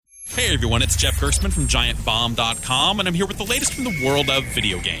Hey everyone, it's Jeff Gerstmann from GiantBomb.com, and I'm here with the latest from the world of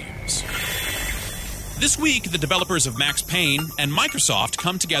video games. This week, the developers of Max Payne and Microsoft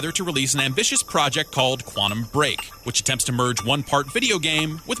come together to release an ambitious project called Quantum Break, which attempts to merge one part video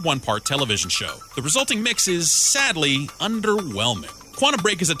game with one part television show. The resulting mix is, sadly, underwhelming. Quantum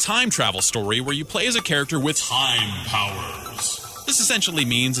Break is a time travel story where you play as a character with time powers. This essentially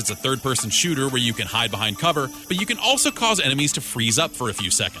means it's a third-person shooter where you can hide behind cover, but you can also cause enemies to freeze up for a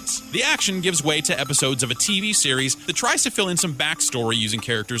few seconds. The action gives way to episodes of a TV series that tries to fill in some backstory using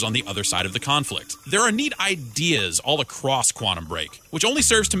characters on the other side of the conflict. There are neat ideas all across Quantum Break, which only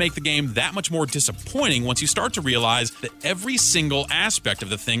serves to make the game that much more disappointing once you start to realize that every single aspect of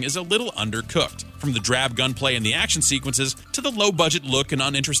the thing is a little undercooked, from the drab gunplay and the action sequences to the low-budget look and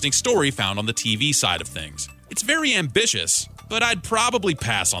uninteresting story found on the TV side of things. It's very ambitious, but I'd probably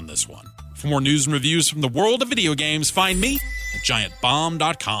pass on this one. For more news and reviews from the world of video games, find me at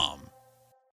GiantBomb.com.